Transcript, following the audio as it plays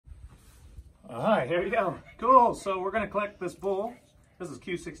All right, here you go. Cool. So we're going to collect this bull. This is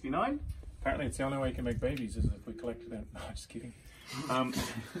Q69. Apparently it's the only way you can make babies is if we collected it. No, just kidding. Well,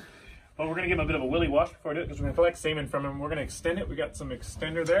 we're going to give him a bit of a willy wash before I do it because we're going to collect semen from him. We're going to extend it. We got some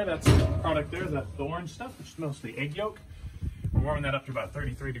extender there. That's the product there, the orange stuff, which is mostly egg yolk. We're warming that up to about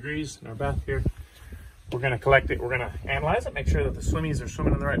 33 degrees in our bath here. We're going to collect it. We're going to analyze it, make sure that the swimmies are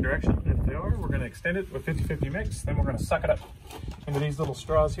swimming in the right direction. If they are, we're going to extend it with 50-50 mix. Then we're going to suck it up into these little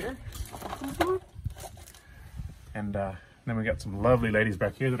straws here. And then we got some lovely ladies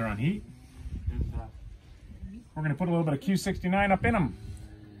back here that are on heat. And we're going to put a little bit of Q69 up in them,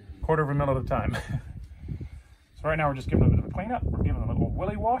 1/4 of a mil at a time. So right now we're just giving them a bit of a cleanup. We're giving them a little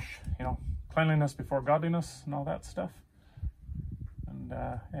willy wash, you know, cleanliness before godliness and all that stuff. And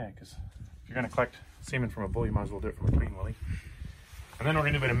yeah, because if you're going to collect semen from a bull, you might as well do it from a clean willy. And then we're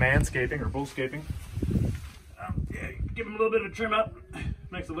going to do a bit of manscaping or bullscaping. Yeah, give them a little bit of a trim up.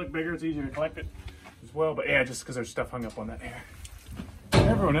 Makes it look bigger. It's easier to collect it as well. But yeah, just because there's stuff hung up on that hair.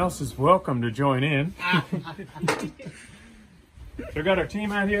 Everyone else is welcome to join in. So we got our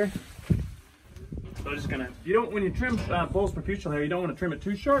team out here. So I'm just gonna, when you trim bull's prepucial hair, you don't want to trim it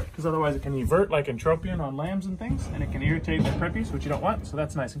too short because otherwise it can evert like entropion on lambs and things, and it can irritate the preppies, which you don't want. So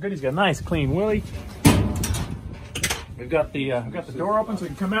that's nice and good. He's got a nice clean willy. We've got the door open so he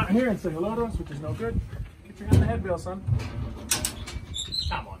can come out here and say hello to us, which is no good. Get your hand in the head, Bill, son.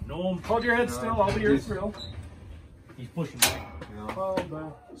 Come on, Norm. Hold your head still. I'll be your thrill. He's pushing back. All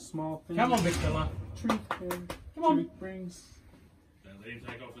the small things. Come on, big fella. Truth and Come on. truth brings.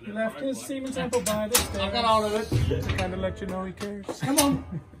 He left his semen sample by the stairs. I got all of it. To kind of let you know he cares. Come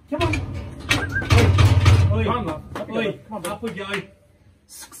on. Come on. Oi. Come on, love. Up you Oi. go. Come on, babe. Up we go.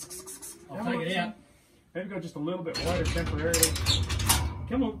 I'll take it out. Maybe go just a little bit wider temporarily.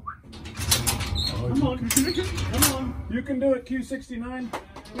 Come on. Come on. Come on. You can do it, Q69.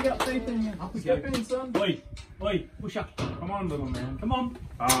 We got faith in you. Up we Step go. in, son. Oi. Oi. Push up. Come on, little man. Come on.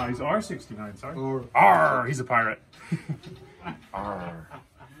 Ah, he's R69, sorry. R. He's a pirate. R.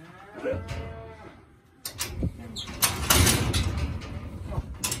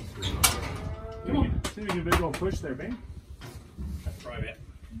 Come on. See me a big old push there, babe. That's right, it.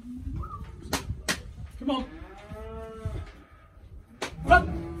 Come on. Up.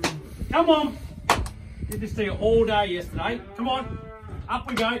 Come on. Did this to you all day yesterday. Come on. Up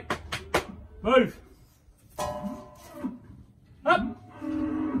we go. Move. Up.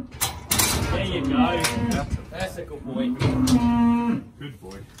 There you go. That's a good boy. Good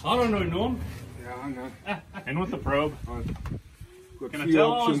boy. I don't know, Norm. Yeah, I know. And with the probe. Got Can I three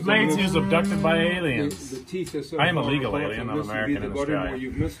tell options his mates on he was this. abducted by aliens? The teeth are so I am a far legal apart, alien, and I'm this would American be the in bottom Australia. where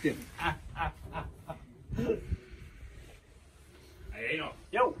you've missed him. Hey, Enoch.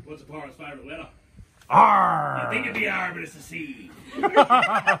 Yo. What's the pirate's favourite letter? R. I think it'd be R, but it's a C.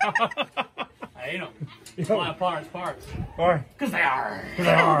 Hey, Enoch. Why are pirates pirates? Why? Because they are.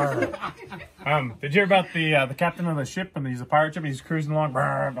 They are. Did you hear about the captain of the ship and he's a pirate ship? He's cruising along.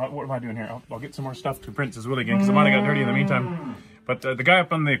 What am I doing here? I'll get some more stuff to Princess Will again because I might have got dirty in the meantime. But the guy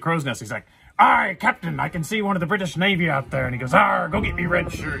up on the crow's nest, he's like, "Aye, Captain, I can see one of the British Navy out there." And he goes, "Arr, go get me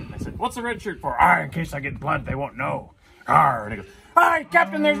red shirt." And I said, "What's the red shirt for?" "Aye, in case I get blood, they won't know." Arr. And he goes, "Aye,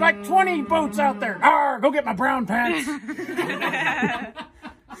 Captain, there's like 20 boats out there. Arr, go get my brown pants."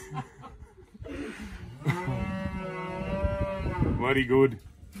 Bloody good.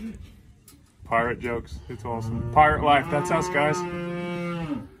 Pirate jokes. It's awesome. Pirate life. That's us, guys.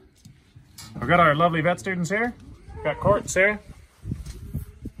 We've got our lovely vet students here. We've got Court and Sarah.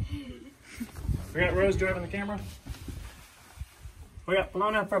 We got Rose driving the camera. We got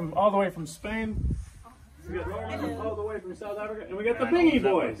Palona from all the way from Spain. We got Laura from all the way from South Africa. And we got the Bingy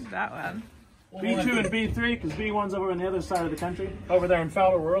boys. That one. B2 and B3, because B1's over on the other side of the country. Over there in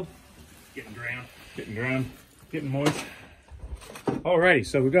Fowler World. Getting drowned. Getting drowned. Getting moist. Alrighty,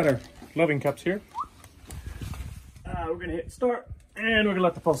 so we've got our loving cups here. We're going to hit start. And we're going to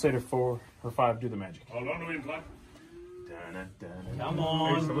let the pulsator 4 or 5 do the magic. Hold on to him, Clark. Come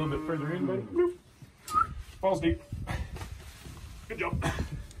on. Just a little bit further in, buddy. Bloop. Falls deep. Good job.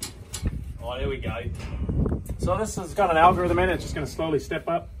 Oh, there we go. So this has got an algorithm in it. It's just going to slowly step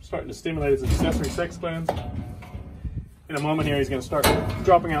up, starting to stimulate his accessory sex glands. In a moment here, he's going to start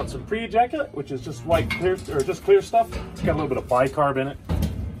dropping out some pre-ejaculate, which is just white clear, or just clear stuff. It's got a little bit of bicarb in it.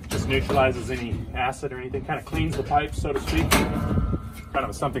 Just neutralizes any acid or anything. Kind of cleans the pipes, so to speak. Kind of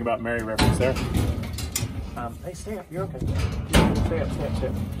a Something About Mary reference there. Hey, stay up. You're okay. Stay up, stay up, stay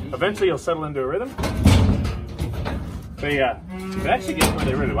up. Eventually, you'll settle into a rhythm. They actually get where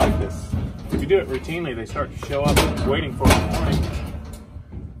they really like this. If you do it routinely, they start to show up waiting for it in the morning.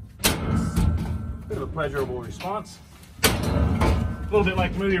 It's a bit of a pleasurable response. little bit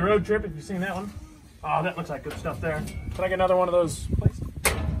like Movie Road Trip, if you've seen that one. Oh, that looks like good stuff there. Can I get another one of those, please?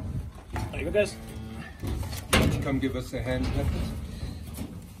 There you go, guys. Come give us a hand. There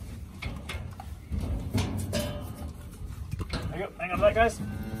you go. Hang on to that, guys.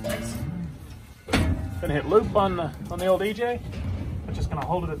 Thanks. Gonna hit loop on the old EJ. I'm just gonna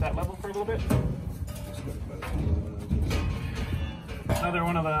hold it at that level for a little bit. Another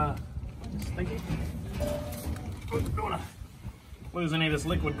one of the stinky. Don't wanna lose any of this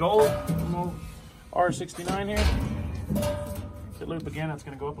liquid gold. R69 here. Hit loop again. It's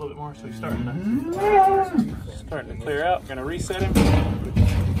gonna go up a little bit more. So he's starting to clear out. Gonna reset him.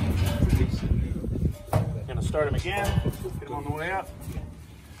 Gonna start him again. Get him on the way out.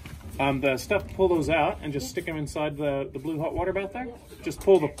 The stuff, pull those out and just stick them inside the blue hot water bath there. Just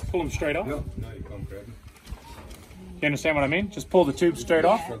pull them straight off. No, you can't grab them. You understand what I mean? Just pull the tube straight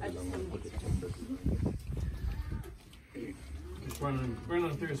off. Just running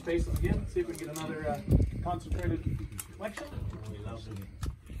through his paces again. See if we can get another concentrated collection.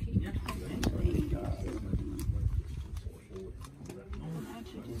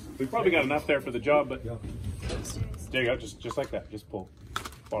 We've probably got enough there for the job, but there you go. Just like that. Just pull.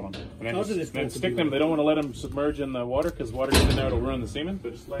 Bottom. And then stick them. They don't want to let them submerge in the water because water gets in there, it'll ruin the semen.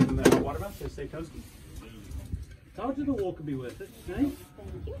 But just lay them in that water bath. They stay toasty. Told you the walk would be worth it, eh?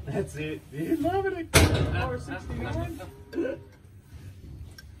 That's it. You love it. R69.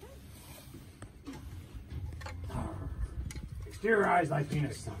 Exteriorize thy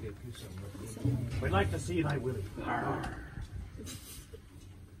penis, son. We'd like to see thy willy.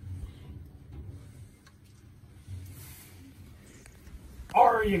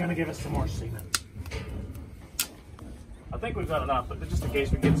 Or are you going to give us some more semen? I think we've got enough, but just in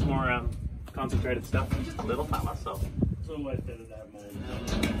case we get some more concentrated stuff. Just a little fella, so. It's always better to have more.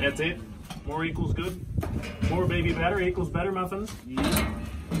 That's it. More equals good. More baby better equals better muffins. Yeah.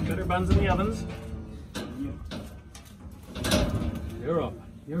 Better buns in the ovens. You're up.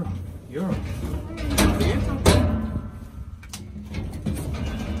 You're up. You're up.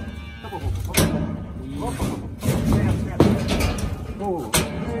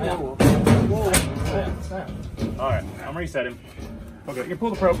 Alright, I'm resetting. Okay, you can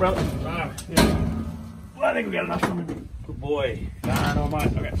pull the probe, brother. Yeah. Well, I think we got enough from him. Good boy. I don't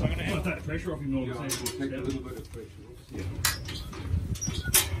mind. Okay, so I'm going to Take the pressure off him all the Yeah, same. take a little bit of pressure off. Yeah.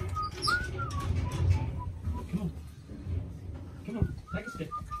 Come on. Come on. Take a step.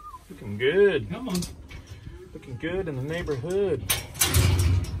 looking good. Come on. Looking good in the neighborhood.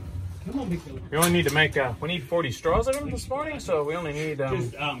 Come on, big fella. We only need to make, we need 40 straws of them this morning, so we only need,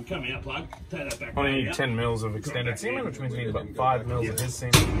 Just come out, plug. Take that back. only right need out. 10 mils of extended semen, which means we need about 5 mils of his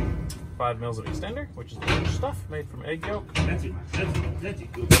semen. 5 mils of extender, which is the rich stuff made from egg yolk. That's it. That's it. That's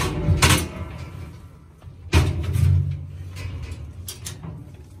it. Good.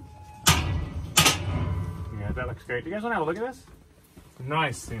 Yeah, that looks great. Do you guys want to have a look at this?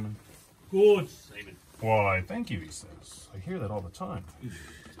 Nice semen. Good semen. Why, thank you, he says. I hear that all the time.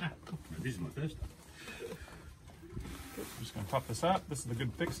 This is my first. I'm just going to top this up. This is the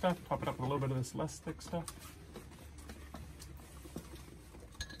good thick stuff. Top it up with a little bit of this less thick stuff.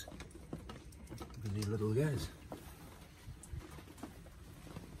 These little guys.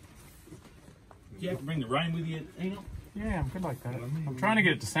 Do you have to bring the rain with you, Enoch? Yeah, I'm good like that. I'm trying to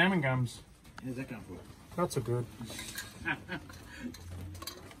get it to salmon gums. How's that going for? Not so good. How's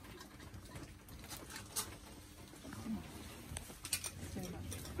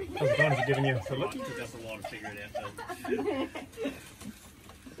it going? Is it giving you a look? Took us a while to figure it out.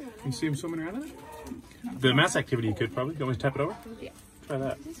 You see him swimming around in it? The mass activity you could probably. You want me to tap it over? Yeah. Try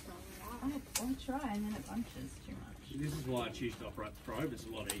that. I'll try, and then it bunches too much. This is why I choose to operate the probe. It's a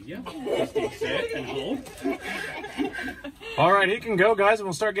lot easier. Just insert and hold. All right, he can go, guys, and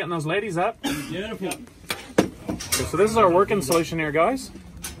we'll start getting those ladies up. Beautiful. Okay, so this is our working solution here, guys.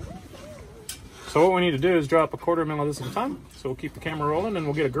 So what we need to do is drop a 1/4 mil of this at a time. So we'll keep the camera rolling, and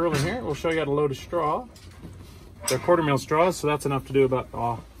we'll get a girl in here. We'll show you how to load a straw. They're 1/4 mil straws, so that's enough to do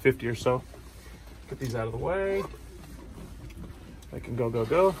about 50 or so. Get these out of the way. They can go, go,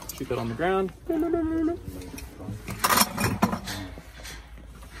 go. Shoot that on the ground. You might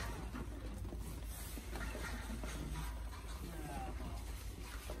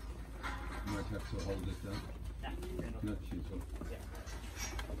have to hold it down. Not you, so.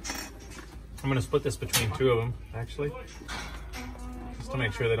 I'm going to split this between 2 of them, actually, just to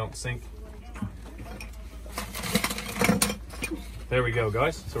make sure they don't sink. There we go,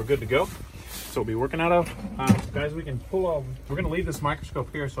 guys. So we're good to go. So we'll be working out of, guys, we can pull off, we're going to leave this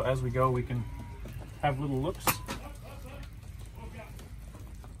microscope here, so as we go, we can have little looks.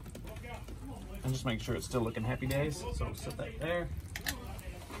 And just make sure it's still looking happy days. So we'll set that there.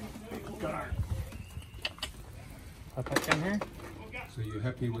 got our put that in here. So you're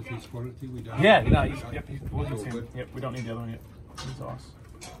happy with his quality? We don't. Yeah, no, yep, we'll use Oh, him. good. Yep, we don't need the other one yet. He's awesome.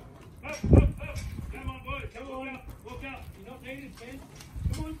 Come on, boy. Come on up. Walk up. You're not needed, Ben.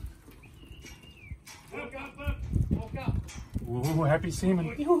 Come on. Walk up, bud. Walk up. Ooh, happy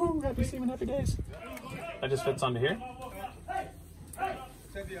semen. Ooh, happy semen, happy days. That just fits onto here.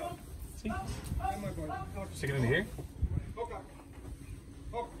 See? Stick it into here.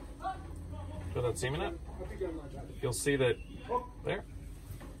 Throw that semen up. You'll see that there.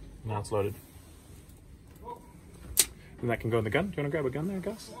 Now it's loaded. And that can go in the gun. Do you want to grab a gun there,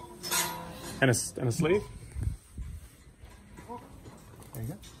 Gus? And a sleeve. There you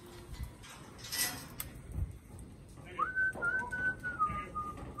go.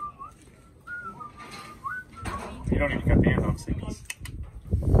 You don't need to cut the end off, Siggies.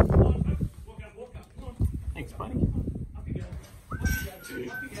 Thanks, buddy. Up you go. Up you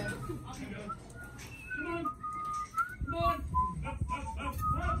go. Up you go. Up you go. Come on. Come on. Up, up, up,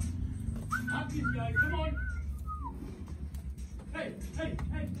 up. Up you go. Come on. Hey, hey,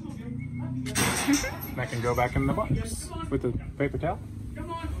 hey. Come on, Gil. Up you go. That can go back in the box with the paper towel.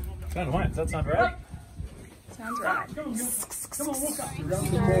 Come on. Sound right? Does that sound right? Sounds right. Come on, Gil. Come on, walk up. So,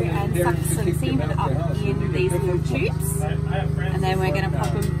 and suck some semen up in these little tubes. And then we're going to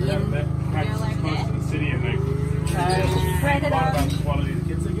pop them in over there. So, spread it up.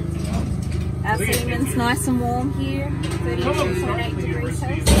 Our semen's nice and warm here, 32.8 degrees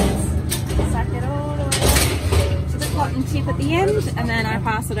Celsius. Suck it all the way to the cotton tip at the end, and then I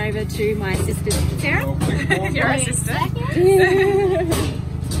pass it over to my sister Sarah. Your assistant.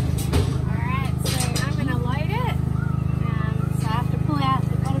 Alright, so I'm going to load it. So I have to pull out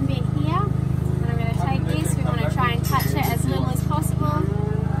the bottom bit here. And I'm going to take this. We want to try and touch it as little as possible.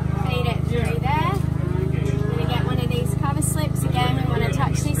 Feed it through there. I'm going to get one of these cover slips. Again, we want to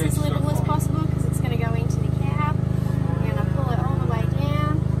touch this as little as possible because it's going to go into the cab. We're going to pull it all the way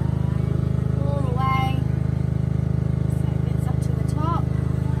down. All the way. So it's up to the top.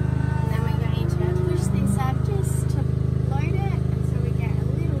 And then we're going to push this up just to load it. And so we get a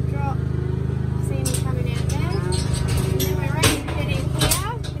little drop of semen coming out there. And then we're ready to put it in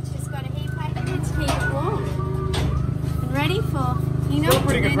here, which has got a heat packet in to keep it warm. And ready for,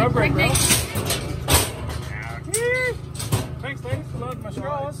 Pretty good rope break, bro. pregnant. Thanks, ladies, for loading my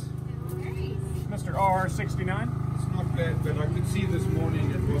straws. Mr. R69. It's not bad, but I could see this morning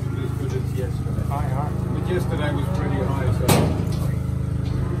it wasn't as good as yesterday. Hi. But yesterday was pretty high, so.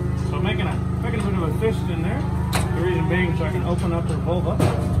 So I'm making a bit of a fish in there. The reason being so I can open up her vulva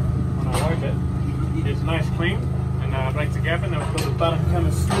when I wipe it. It's nice clean and breaks the gap in there with the bottom kind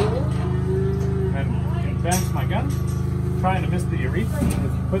of stool. And advance my gun. Trying to miss the urethra. If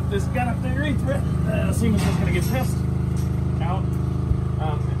you put this gun up the urethra, the semen's just going to get pissed out.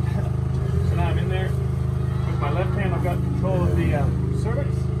 So now I'm in there with my left hand. I've got control of the cervix.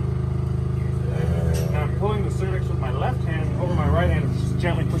 Now I'm pulling the cervix with my left hand over my right hand, just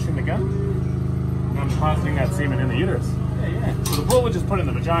gently pushing the gun. And I'm depositing that semen in the uterus. Yeah. So the bull would just put it in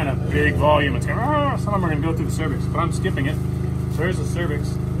the vagina, big volume. It's going to, some of them are going to go through the cervix, but I'm skipping it. So there's the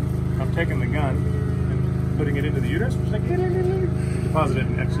cervix. I'm taking the gun and putting it into the uterus, which is like, deposit it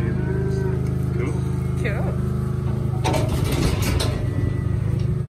actually in the uterus. Cool. Cool.